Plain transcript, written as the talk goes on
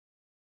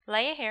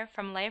Leah here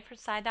from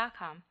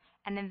LeahFisch.com,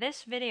 and in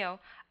this video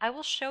I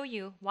will show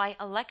you why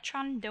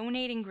electron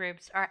donating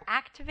groups are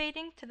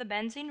activating to the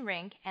benzene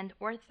ring and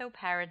ortho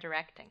para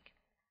directing.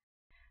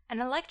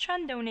 An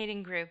electron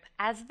donating group,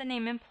 as the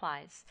name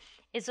implies,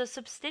 is a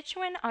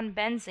substituent on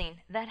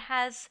benzene that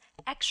has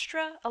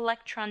extra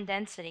electron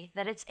density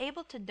that it's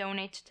able to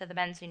donate to the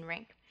benzene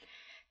ring.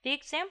 The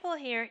example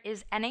here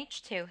is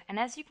NH2, and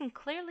as you can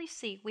clearly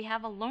see, we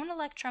have a lone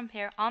electron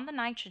pair on the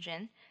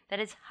nitrogen that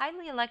is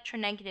highly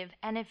electronegative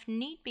and if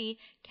need be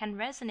can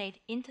resonate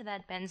into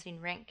that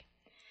benzene ring.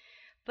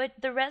 But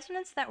the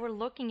resonance that we're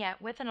looking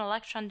at with an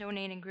electron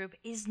donating group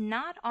is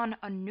not on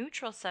a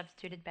neutral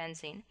substituted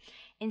benzene.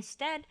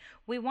 Instead,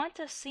 we want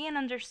to see and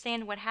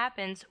understand what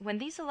happens when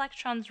these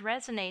electrons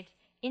resonate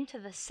into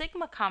the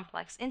sigma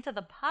complex, into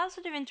the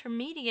positive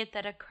intermediate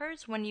that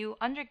occurs when you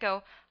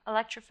undergo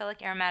electrophilic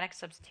aromatic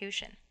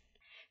substitution.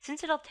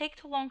 Since it'll take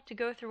too long to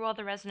go through all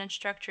the resonance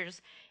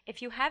structures,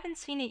 if you haven't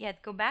seen it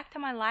yet, go back to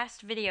my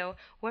last video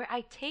where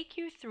I take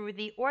you through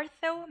the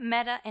ortho,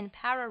 meta, and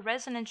para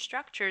resonance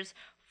structures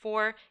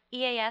for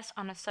EAS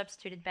on a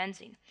substituted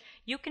benzene.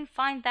 You can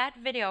find that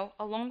video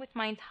along with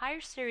my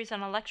entire series on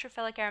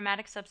electrophilic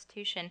aromatic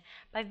substitution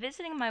by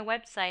visiting my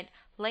website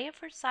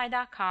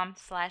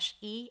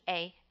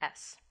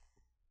leahfisch.com/EAS.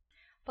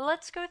 But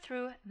let's go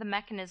through the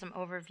mechanism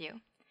overview.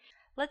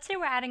 Let's say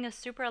we're adding a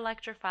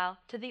superelectrophile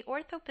to the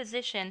ortho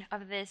position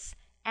of this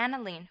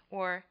aniline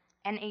or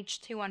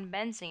NH2 on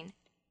benzene.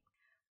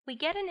 We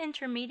get an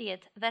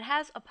intermediate that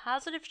has a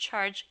positive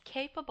charge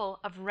capable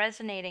of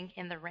resonating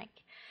in the ring.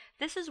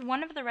 This is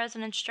one of the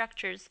resonance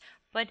structures,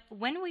 but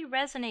when we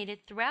resonate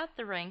it throughout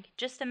the ring,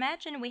 just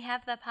imagine we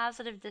have that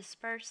positive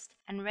dispersed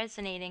and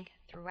resonating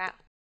throughout.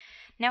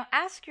 Now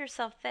ask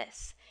yourself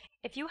this: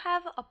 if you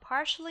have a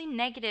partially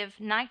negative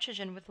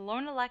nitrogen with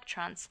lone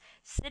electrons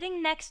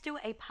sitting next to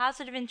a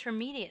positive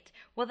intermediate,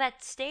 will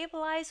that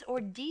stabilize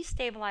or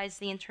destabilize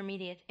the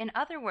intermediate? In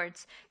other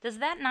words, does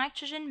that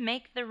nitrogen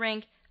make the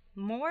ring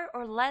more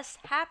or less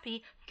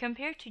happy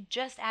compared to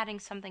just adding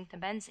something to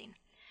benzene?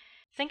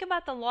 Think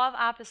about the law of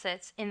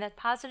opposites in that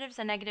positives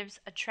and negatives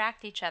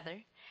attract each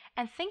other,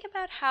 and think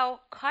about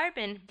how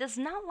carbon does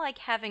not like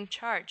having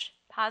charge,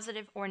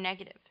 positive or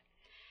negative.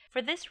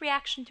 For this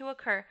reaction to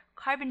occur,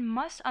 carbon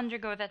must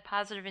undergo that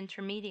positive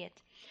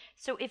intermediate.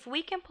 So if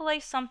we can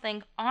place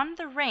something on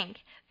the ring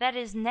that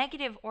is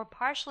negative or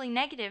partially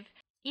negative,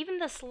 even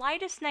the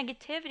slightest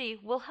negativity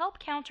will help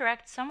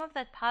counteract some of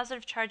that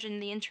positive charge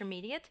in the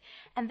intermediate,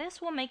 and this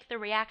will make the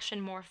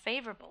reaction more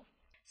favorable.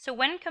 So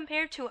when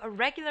compared to a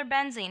regular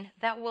benzene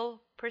that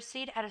will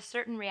proceed at a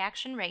certain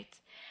reaction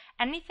rate,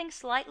 anything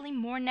slightly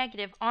more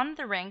negative on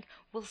the ring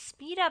will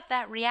speed up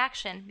that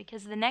reaction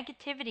because the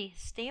negativity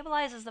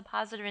stabilizes the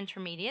positive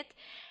intermediate,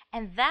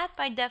 and that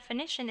by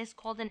definition is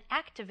called an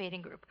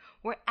activating group.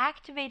 We're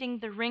activating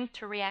the ring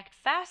to react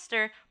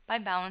faster by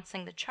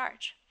balancing the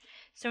charge.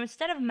 So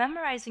instead of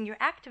memorizing your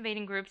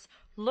activating groups,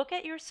 look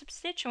at your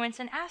substituents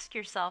and ask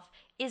yourself,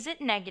 is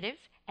it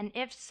negative? And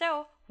if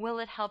so, will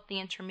it help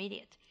the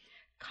intermediate?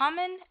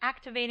 Common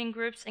activating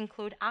groups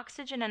include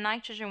oxygen and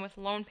nitrogen with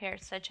lone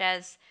pairs such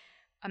as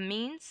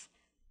amines,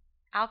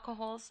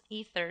 alcohols,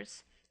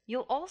 ethers.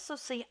 You'll also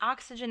see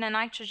oxygen and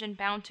nitrogen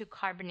bound to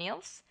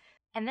carbonyls,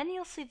 and then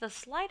you'll see the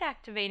slight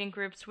activating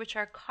groups, which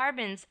are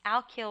carbons,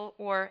 alkyl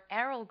or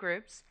aryl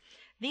groups.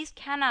 These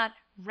cannot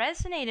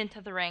resonate into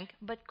the ring,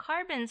 but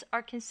carbons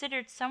are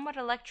considered somewhat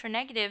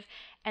electronegative,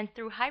 and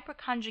through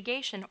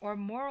hyperconjugation or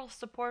moral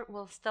support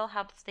will still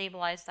help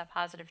stabilize that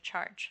positive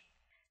charge.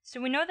 So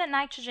we know that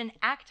nitrogen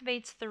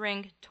activates the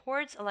ring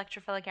towards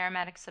electrophilic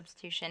aromatic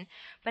substitution,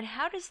 but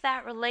how does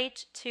that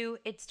relate to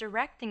its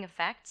directing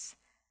effects?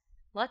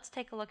 Let's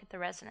take a look at the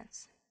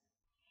resonance.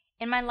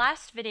 In my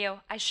last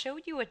video, I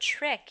showed you a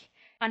trick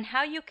on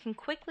how you can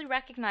quickly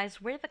recognize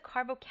where the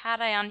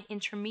carbocation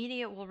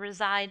intermediate will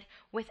reside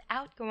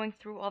without going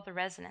through all the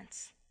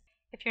resonance.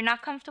 If you're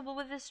not comfortable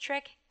with this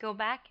trick, go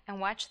back and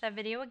watch that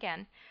video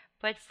again.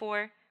 But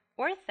for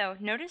ortho,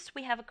 notice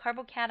we have a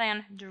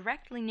carbocation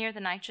directly near the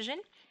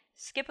nitrogen.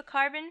 Skip a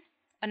carbon,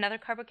 another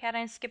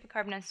carbocation, skip a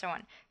carbon, and so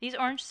on. These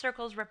orange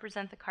circles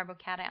represent the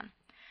carbocation.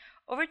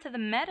 Over to the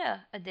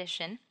meta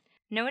addition,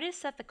 notice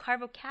that the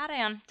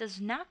carbocation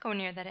does not go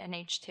near that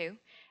NH2.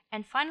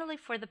 And finally,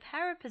 for the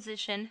para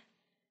position,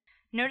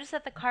 notice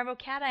that the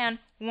carbocation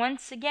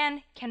once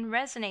again can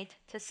resonate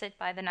to sit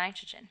by the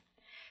nitrogen.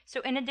 So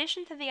in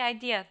addition to the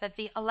idea that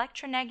the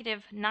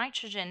electronegative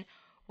nitrogen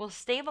will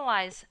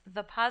stabilize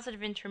the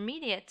positive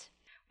intermediate,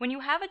 when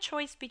you have a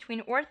choice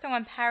between ortho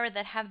and para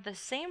that have the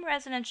same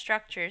resonance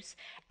structures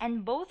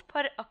and both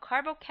put a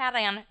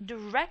carbocation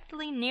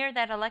directly near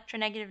that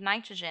electronegative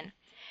nitrogen,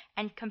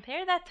 and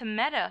compare that to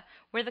meta,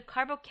 where the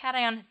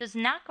carbocation does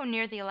not go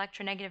near the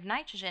electronegative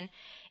nitrogen,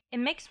 it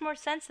makes more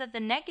sense that the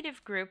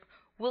negative group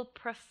will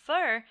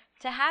prefer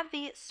to have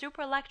the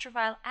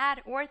superelectrophile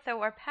add ortho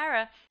or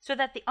para so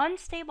that the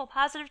unstable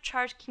positive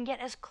charge can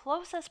get as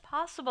close as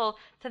possible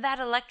to that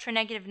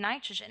electronegative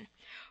nitrogen.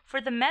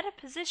 For the meta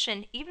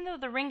position, even though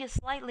the ring is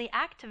slightly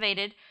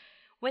activated,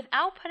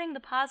 Without putting the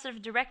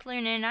positive directly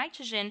near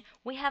nitrogen,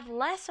 we have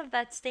less of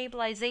that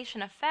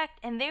stabilization effect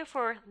and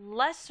therefore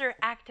lesser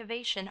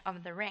activation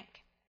of the ring.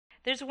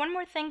 There's one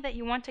more thing that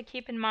you want to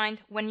keep in mind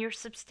when your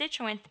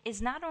substituent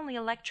is not only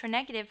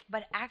electronegative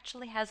but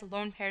actually has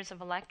lone pairs of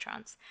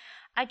electrons.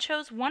 I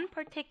chose one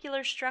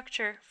particular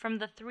structure from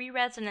the 3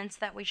 resonance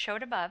that we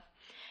showed above,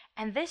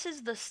 and this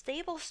is the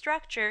stable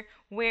structure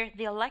where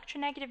the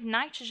electronegative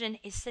nitrogen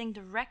is sitting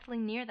directly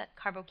near that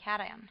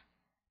carbocation.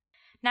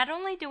 Not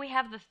only do we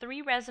have the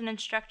 3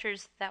 resonance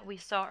structures that we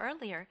saw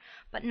earlier,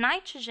 but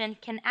nitrogen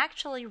can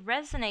actually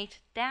resonate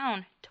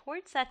down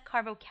towards that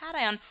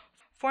carbocation,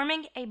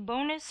 forming a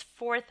bonus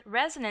 4th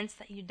resonance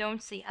that you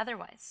don't see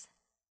otherwise.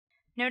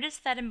 Notice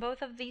that in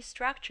both of these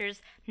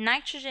structures,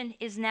 nitrogen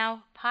is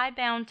now pi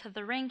bound to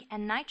the ring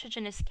and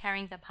nitrogen is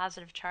carrying the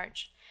positive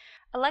charge.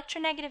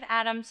 Electronegative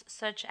atoms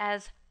such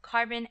as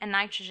carbon and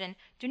nitrogen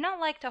do not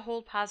like to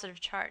hold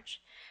positive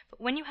charge. But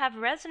when you have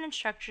resonance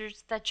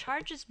structures, the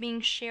charge is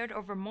being shared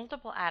over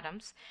multiple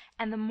atoms,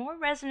 and the more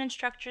resonance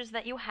structures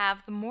that you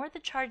have, the more the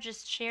charge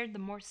is shared, the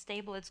more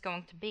stable it's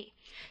going to be.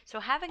 So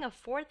having a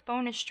 4th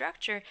bonus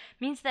structure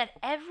means that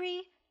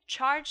every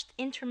charged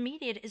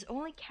intermediate is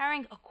only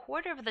carrying a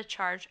quarter of the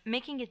charge,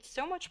 making it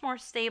so much more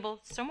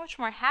stable, so much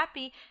more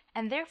happy,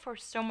 and therefore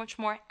so much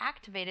more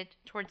activated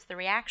towards the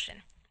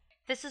reaction.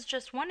 This is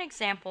just one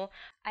example.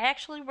 I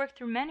actually worked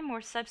through many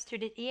more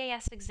substituted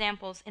EAS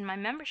examples in my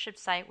membership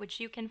site, which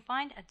you can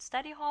find at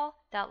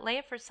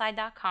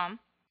studyhall.leahfisch.com.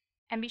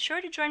 And be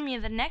sure to join me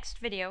in the next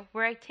video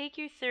where I take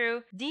you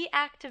through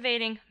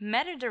deactivating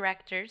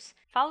metadirectors,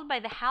 followed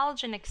by the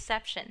halogen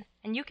exception.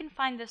 And you can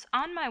find this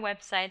on my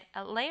website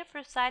at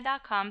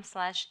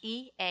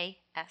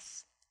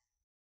leahfisch.com/EAS.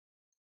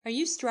 Are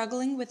you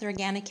struggling with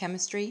organic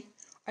chemistry?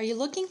 Are you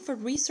looking for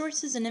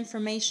resources and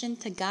information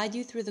to guide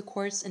you through the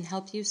course and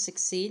help you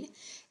succeed?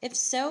 If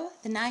so,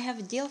 then I have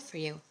a deal for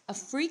you. A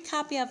free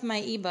copy of my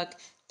ebook,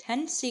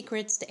 10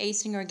 Secrets to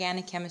Acing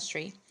Organic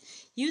Chemistry.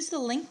 Use the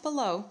link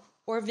below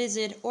or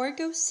visit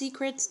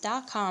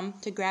orgosecrets.com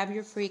to grab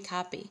your free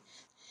copy.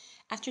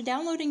 After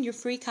downloading your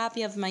free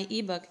copy of my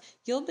ebook,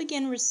 you'll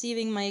begin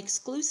receiving my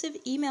exclusive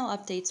email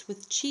updates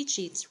with cheat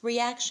sheets,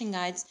 reaction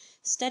guides,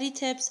 study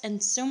tips,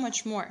 and so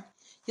much more.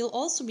 You'll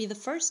also be the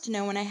first to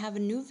know when I have a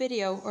new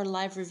video or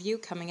live review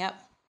coming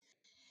up.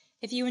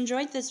 If you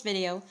enjoyed this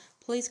video,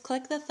 please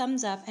click the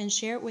thumbs up and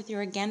share it with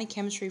your organic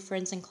chemistry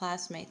friends and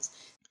classmates.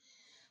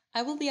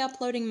 I will be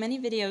uploading many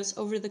videos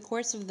over the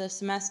course of the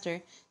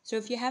semester, so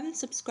if you haven't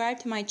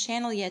subscribed to my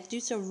channel yet, do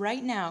so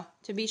right now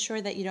to be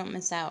sure that you don't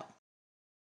miss out.